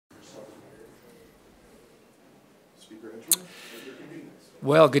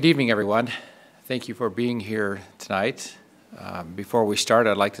Well, good evening, everyone. Thank you for being here tonight. Before we start,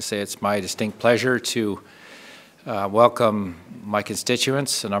 I'd like to say it's my distinct pleasure to welcome my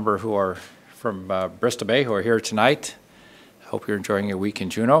constituents, a number who are from Bristol Bay who are here tonight. I hope you're enjoying your week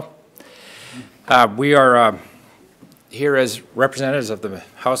in Juneau. We are here as representatives of the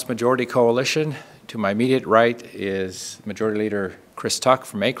House Majority Coalition. To my immediate right is Majority Leader Chris Tuck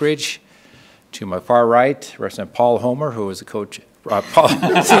from Anchorage. To my far right, Representative Paul Homer, who is a coach. Paul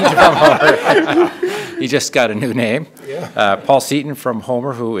Seaton from Homer. He just got a new name. Yeah. Paul Seaton from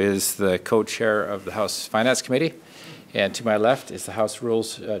Homer, who is the co-chair of the House Finance Committee. And to my left is the House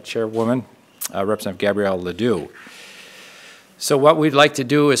Rules Chairwoman, Representative Gabrielle Ledoux. So what we'd like to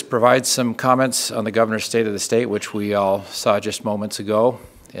do is provide some comments on the Governor's State of the State, which we all saw just moments ago.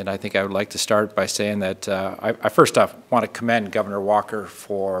 And I think I would like to start by saying that I first off want to commend Governor Walker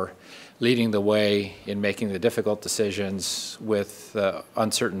for leading the way in making the difficult decisions with the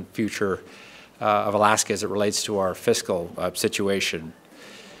uncertain future of Alaska as it relates to our fiscal situation.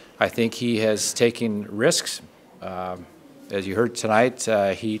 I think he has taken risks. As you heard tonight,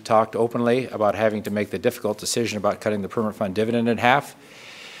 he talked openly about having to make the difficult decision about cutting the permanent fund dividend in half.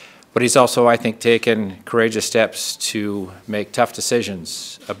 But he's also, I think, taken courageous steps to make tough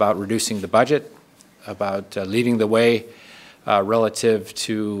decisions about reducing the budget, about leading the way relative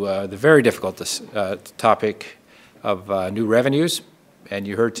to the very difficult topic of new revenues. And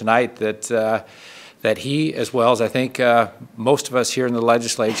you heard tonight that that he, as well as I think most of us here in the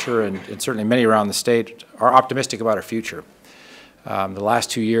legislature and certainly many around the state, are optimistic about our future. The last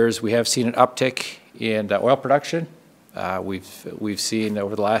 2 years we have seen an uptick in oil production. We've seen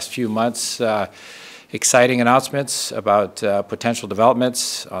over the last few months exciting announcements about potential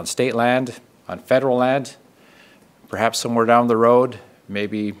developments on state land, on federal land. Perhaps somewhere down the road,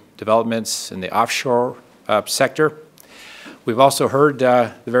 maybe developments in the offshore sector. We've also heard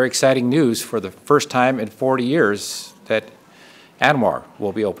the very exciting news for the first time in 40 years that ANWR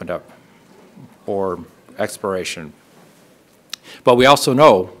will be opened up for exploration. But we also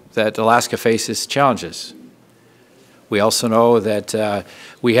know that Alaska faces challenges. We also know that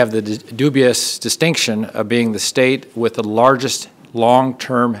we have the dubious distinction of being the state with the largest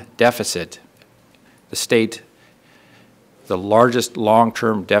long-term deficit, the largest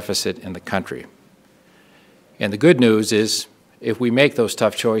long-term deficit in the country. And the good news is, if we make those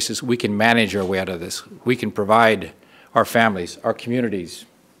tough choices, we can manage our way out of this. We can provide our families, our communities,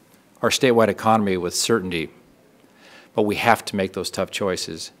 our statewide economy with certainty. But we have to make those tough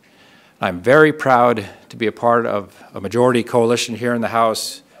choices. I'm very proud to be a part of a majority coalition here in the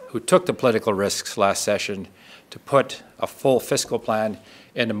House who took the political risks last session to put a full fiscal plan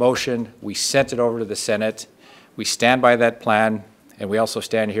into motion. We sent it over to the Senate. We stand by that plan, and we also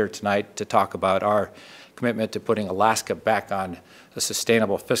stand here tonight to talk about our commitment to putting Alaska back on a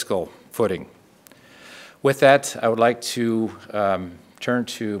sustainable fiscal footing. With that, I would like to turn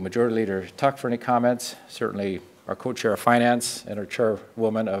to Majority Leader Tuck for any comments, certainly our co-chair of Finance and our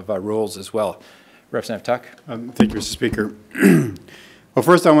chairwoman of Rules as well. Representative Tuck. Thank you, Mr. Speaker. Well,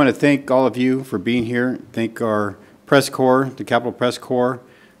 first I want to thank all of you for being here. Thank our press corps, the Capitol Press Corps,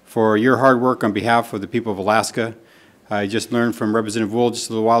 for your hard work on behalf of the people of Alaska. I just learned from Representative Wool just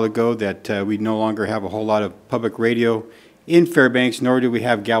a little while ago that we no longer have a whole lot of public radio in Fairbanks, nor do we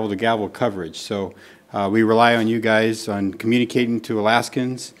have gavel-to-gavel coverage. So we rely on you guys on communicating to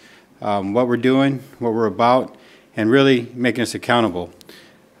Alaskans what we're doing, what we're about, and really making us accountable.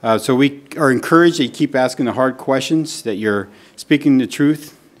 So we are encouraged that you keep asking the hard questions, that you're speaking the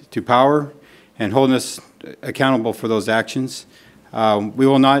truth to power and holding us accountable for those actions. We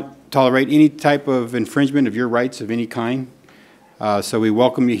will not tolerate any type of infringement of your rights of any kind. So we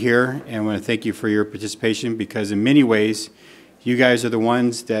welcome you here and want to thank you for your participation, because in many ways you guys are the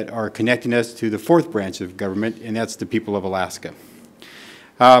ones that are connecting us to the fourth branch of government, and that's the people of Alaska.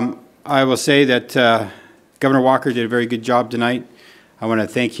 I will say that Governor Walker did a very good job tonight. I want to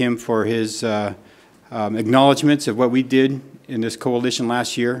thank him for his acknowledgments of what we did in this coalition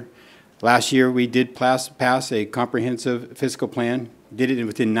last year. Last year we did pass a comprehensive fiscal plan, did it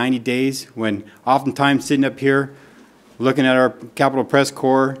within 90 days, when oftentimes sitting up here looking at our Capitol Press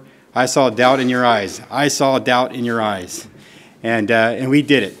Corps, I saw doubt in your eyes. I saw doubt in your eyes. And we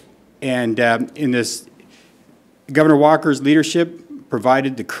did it. And in this, Governor Walker's leadership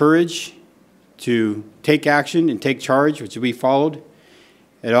provided the courage to take action and take charge, which we followed.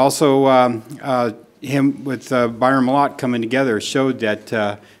 It also, him with Byron Mallott coming together showed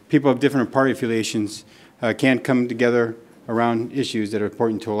that people of different party affiliations can come together around issues that are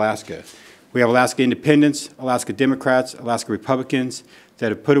important to Alaska. We have Alaska Independents, Alaska Democrats, Alaska Republicans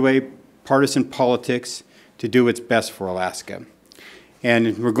that have put away partisan politics to do what's best for Alaska.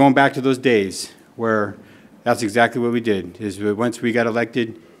 And we're going back to those days where that's exactly what we did, is once we got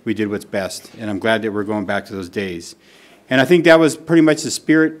elected, we did what's best. And I'm glad that we're going back to those days. And I think that was pretty much the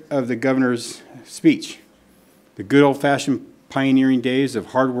spirit of the governor's speech. The good old-fashioned pioneering days of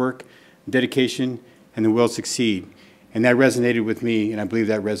hard work, dedication, and the will to succeed. And that resonated with me, and I believe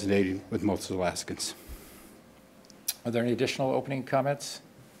that resonated with most Alaskans. Are there any additional opening comments?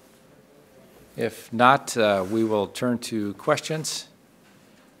 If not, we will turn to questions.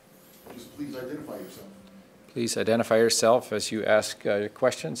 Just please identify yourself. Please identify yourself as you ask your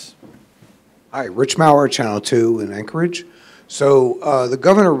questions. Hi, Rich Maurer, Channel 2 in Anchorage. So the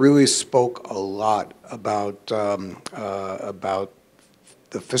governor really spoke a lot about the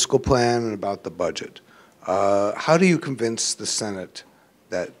fiscal plan and about the budget. How do you convince the Senate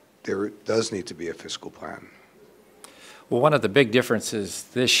that there does need to be a fiscal plan? Well, one of the big differences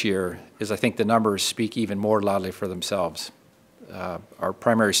this year is I think the numbers speak even more loudly for themselves. Our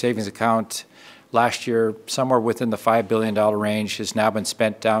primary savings account last year, somewhere within the $5 billion range, has now been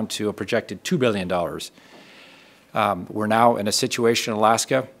spent down to a projected $2 billion. We're now in a situation in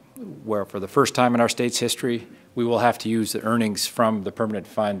Alaska where for the first time in our state's history, we will have to use the earnings from the permanent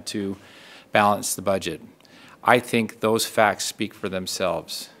fund to balance the budget. I think those facts speak for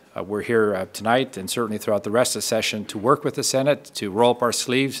themselves. We're here tonight and certainly throughout the rest of the session to work with the Senate, to roll up our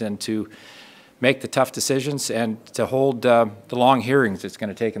sleeves and to make the tough decisions and to hold the long hearings it's going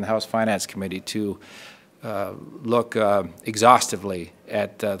to take in the House Finance Committee to look exhaustively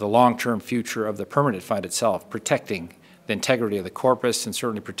at the long-term future of the permanent fund itself, protecting the integrity of the corpus and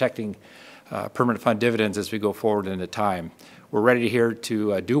certainly protecting permanent fund dividends as we go forward into time. We're ready here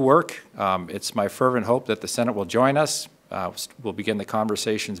to do work. It's my fervent hope that the Senate will join us. We'll begin the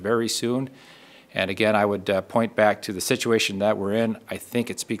conversations very soon. And again, I would point back to the situation that we're in. I think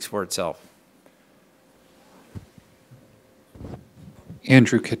it speaks for itself.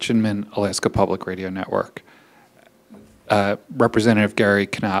 Andrew Kitchenman, Alaska Public Radio Network. Representative Gary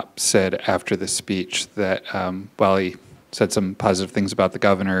Knopp said after the speech that while he said some positive things about the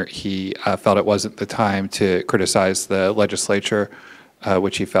governor, he felt it wasn't the time to criticize the legislature,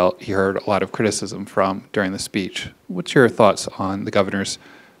 which he felt he heard a lot of criticism from during the speech. What's your thoughts on the governor's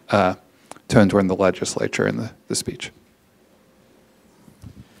tone toward the legislature in the speech?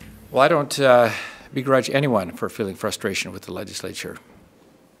 Well, I don't begrudge anyone for feeling frustration with the legislature.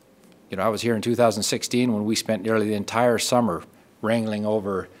 You know, I was here in 2016 when we spent nearly the entire summer wrangling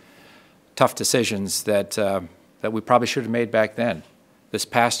over tough decisions that we probably should have made back then. This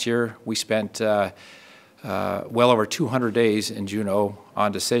past year, we spent well over 200 days in Juneau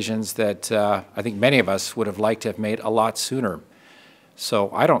on decisions that I think many of us would have liked to have made a lot sooner.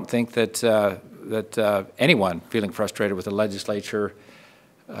 So I don't think that anyone feeling frustrated with the legislature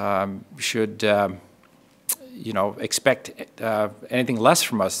should you know, expect anything less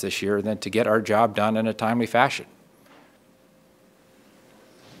from us this year than to get our job done in a timely fashion.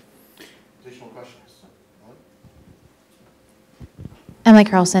 Additional questions? Emily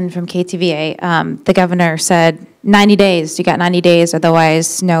Carlson from KTVA. The governor said 90 days, you got 90 days,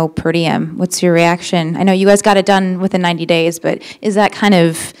 otherwise no per diem. What's your reaction? I know you guys got it done within 90 days, but is that kind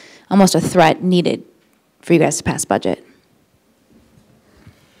of almost a threat needed for you guys to pass budget?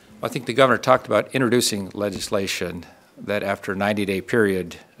 I think the governor talked about introducing legislation that after a 90-day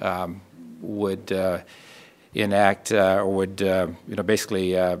period would enact or would you know,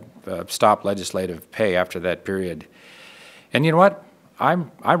 basically stop legislative pay after that period. And you know what?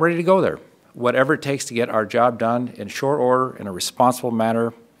 I'm ready to go there. Whatever it takes to get our job done in short order, in a responsible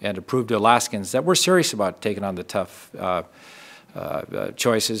manner, and to prove to Alaskans that we're serious about taking on the tough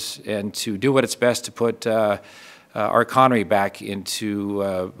choices and to do what it's best to put our economy back into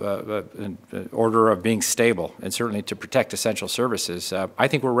an order of being stable and certainly to protect essential services. I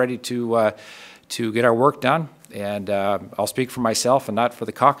think we're ready to get our work done, and I'll speak for myself and not for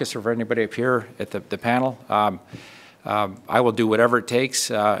the caucus or for anybody up here at the panel. I will do whatever it takes,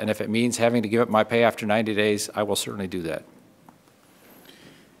 and if it means having to give up my pay after 90 days, I will certainly do that.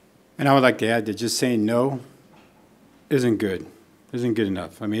 And I would like to add that just saying no isn't good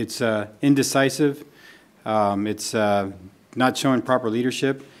enough. I mean, it's indecisive. It's not showing proper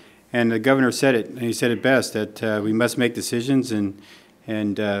leadership, and the governor said it, and he said it best, that we must make decisions, and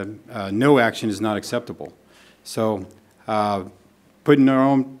no action is not acceptable. So putting our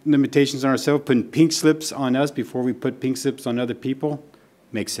own limitations on ourselves, putting pink slips on us before we put pink slips on other people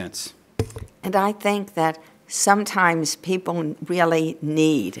makes sense. And I think that sometimes people really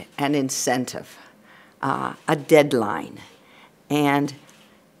need an incentive, a deadline, and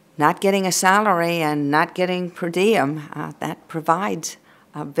not getting a salary and not getting per diem, that provides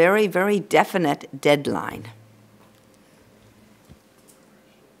a very, very definite deadline.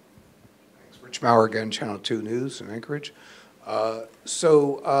 Rich Maurer again, Channel 2 News in Anchorage. The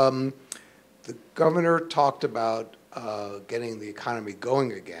governor talked about getting the economy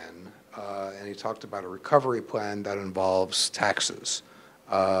going again, and he talked about a recovery plan that involves taxes.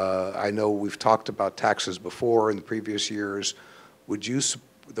 I know we've talked about taxes before in the previous years. Would you,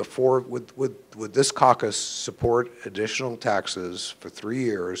 would this caucus support additional taxes for 3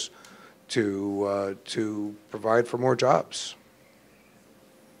 years to provide for more jobs?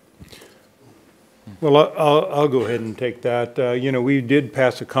 Well, I'll go ahead and take that. You know, we did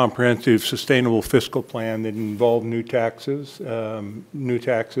pass a comprehensive sustainable fiscal plan that involved new taxes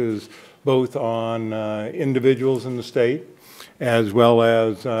both on individuals in the state, as well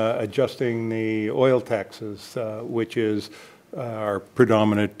as adjusting the oil taxes, which is our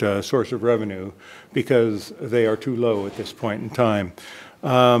predominant source of revenue, because they are too low at this point in time.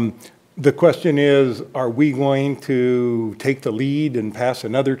 The question is, are we going to take the lead and pass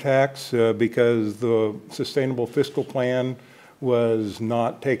another tax because the sustainable fiscal plan was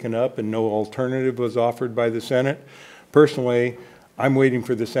not taken up and no alternative was offered by the Senate? Personally, I'm waiting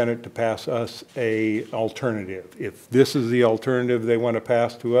for the Senate to pass us an alternative. If this is the alternative they want to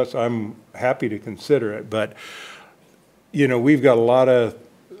pass to us, I'm happy to consider it. But, you know, we've got a lot of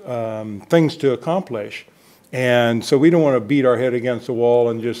things to accomplish. And so we don't want to beat our head against the wall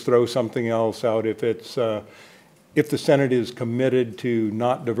and just throw something else out if it's if the Senate is committed to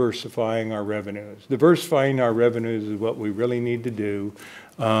not diversifying our revenues. Diversifying our revenues is what we really need to do.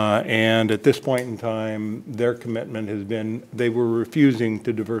 And at this point in time, their commitment has been they were refusing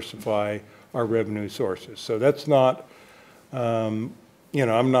to diversify our revenue sources. So that's not, you know,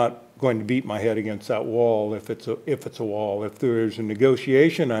 I'm not going to beat my head against that wall if it's a wall. If there's a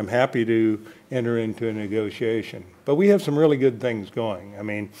negotiation, I'm happy to enter into a negotiation. But we have some really good things going. I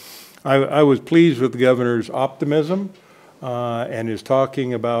mean, I was pleased with the governor's optimism and his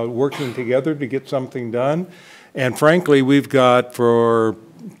talking about working together to get something done. And frankly, we've got, for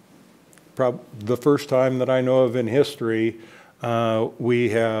the first time that I know of in history, we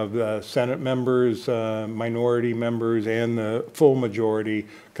have Senate members, minority members, and the full majority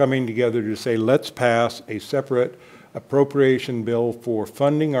coming together to say, let's pass a separate appropriation bill for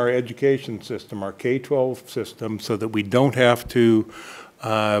funding our education system, our K-12 system, so that we don't have to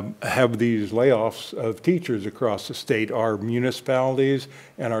have these layoffs of teachers across the state. Our municipalities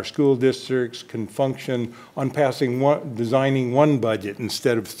and our school districts can function on designing one budget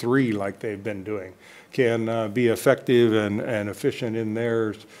instead of 3 like they've been doing, can be effective and efficient in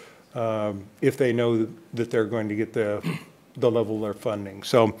theirs if they know that they're going to get the level they're funding.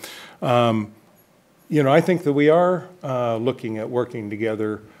 So, you know, I think that we are looking at working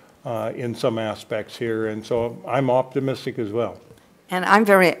together in some aspects here, and so I'm optimistic as well. And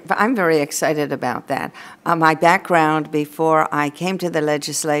I'm very excited about that. My background before I came to the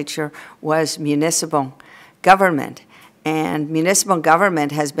legislature was municipal government. And municipal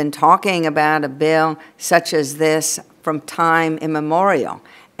government has been talking about a bill such as this from time immemorial.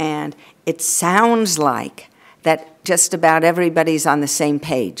 And it sounds like that just about everybody's on the same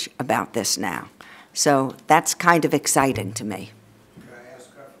page about this now. So that's kind of exciting to me.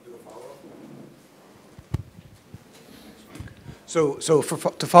 So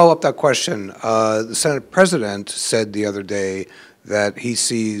to follow up that question, the Senate President said the other day that he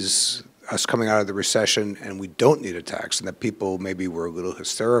sees us coming out of the recession and we don't need a tax, and that people maybe were a little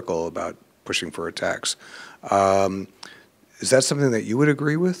hysterical about pushing for a tax. Is that something that you would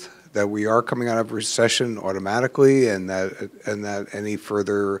agree with, that we are coming out of recession automatically, and that any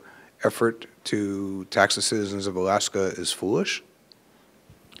further effort to tax the citizens of Alaska is foolish?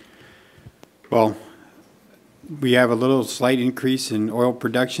 Well, we have a little slight increase in oil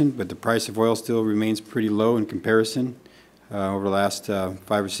production, but the price of oil still remains pretty low in comparison over the last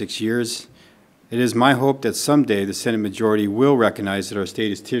 5 or 6 years. It is my hope that someday the Senate majority will recognize that our state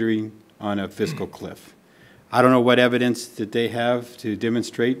is teetering on a fiscal cliff. I don't know what evidence that they have to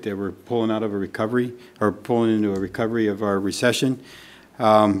demonstrate that we're pulling out of a recovery or pulling into a recovery of our recession,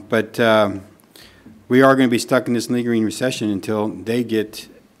 but we are going to be stuck in this lingering recession until they get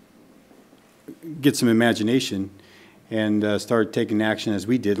some imagination and start taking action as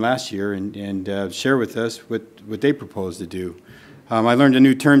we did last year and share with us what they propose to do. I learned a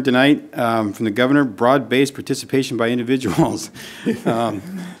new term tonight from the governor, broad-based participation by individuals.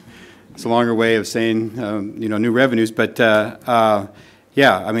 It's a longer way of saying, you know, new revenues, but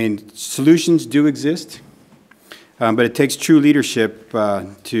yeah, I mean, solutions do exist, but it takes true leadership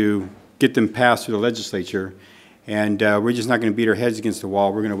to get them passed through the legislature. And we're just not going to beat our heads against the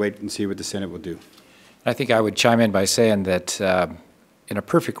wall. We're going to wait and see what the Senate will do. I think I would chime in by saying that in a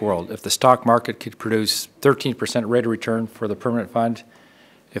perfect world, if the stock market could produce 13% rate of return for the permanent fund,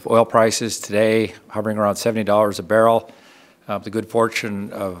 if oil prices today hovering around $70 a barrel, the good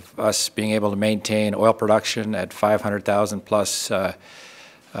fortune of us being able to maintain oil production at 500,000 plus for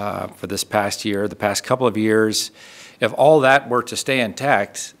this past year, the past couple of years, if all that were to stay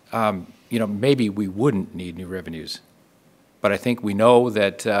intact, you know, maybe we wouldn't need new revenues. But I think we know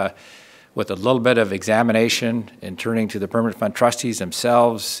that with a little bit of examination and turning to the permanent fund trustees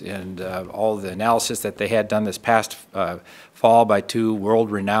themselves and all the analysis that they had done this past fall by two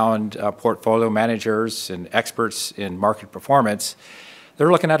world-renowned portfolio managers and experts in market performance,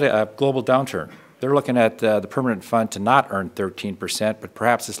 they're looking at a global downturn. They're looking at the permanent fund to not earn 13%, but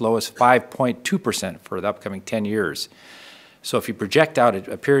perhaps as low as 5.2% for the upcoming 10 years. So if you project out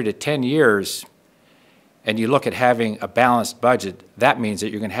a period of 10 years, and you look at having a balanced budget, that means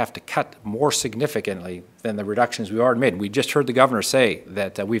that you're going to have to cut more significantly than the reductions we already made. We just heard the governor say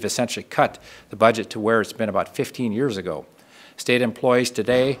that we've essentially cut the budget to where it's been about 15 years ago. State employees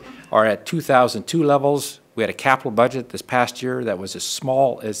today are at 2002 levels. We had a capital budget this past year that was as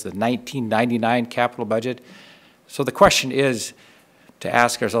small as the 1999 capital budget. So the question is to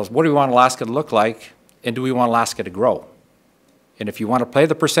ask ourselves, what do we want Alaska to look like, and do we want Alaska to grow? And if you want to play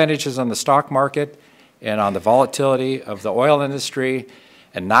the percentages on the stock market and on the volatility of the oil industry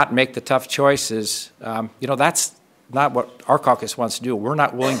and not make the tough choices, you know, that's not what our caucus wants to do. We're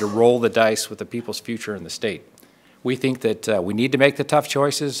not willing to roll the dice with the people's future in the state. We think that we need to make the tough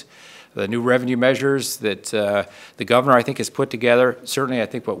choices. The new revenue measures that the governor, I think, has put together, certainly I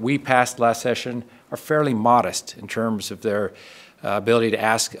think what we passed last session are fairly modest in terms of their ability to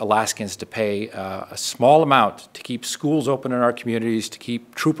ask Alaskans to pay a small amount to keep schools open in our communities, to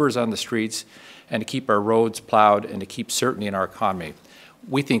keep troopers on the streets, and to keep our roads plowed and to keep certainty in our economy.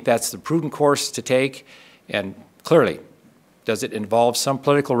 We think that's the prudent course to take, and clearly, does it involve some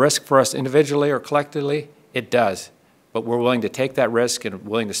political risk for us individually or collectively? It does, but we're willing to take that risk and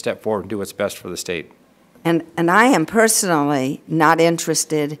willing to step forward and do what's best for the state. And I am personally not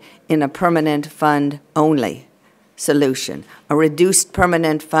interested in a permanent fund only solution, a reduced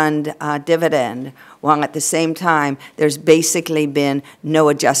permanent fund dividend, while at the same time there's basically been no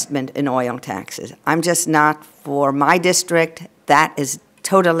adjustment in oil taxes. I'm just not, for my district, that is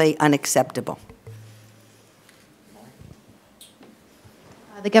totally unacceptable.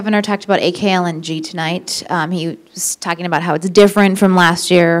 The governor talked about AKLNG tonight. He was talking about how it's different from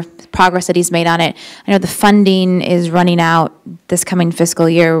last year, the progress that he's made on it. I know the funding is running out this coming fiscal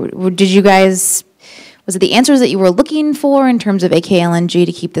year. Did you guys, was it the answers that you were looking for in terms of AKLNG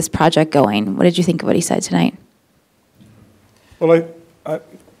to keep this project going? What did you think of what he said tonight? Well,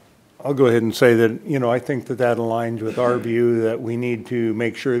 I'll go ahead and say that, you know, I think that that aligns with our view that we need to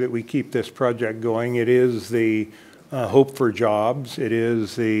make sure that we keep this project going. It is the hope for jobs. It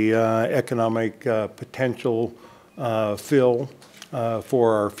is the economic potential fill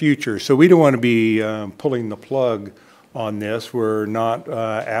for our future. So we don't want to be pulling the plug on this. We're not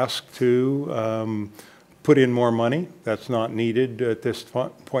asked to put in more money. That's not needed at this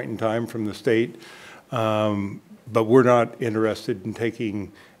point in time from the state. But we're not interested in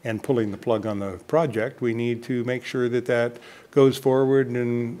taking and pulling the plug on the project. We need to make sure that that goes forward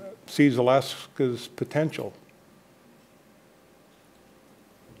and sees Alaska's potential.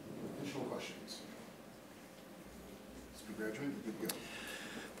 Additional questions? Mr. Graduate, you're good to go.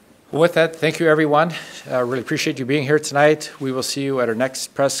 Well, with that, thank you, everyone. Really appreciate you being here tonight. We will see you at our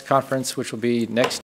next press conference, which will be next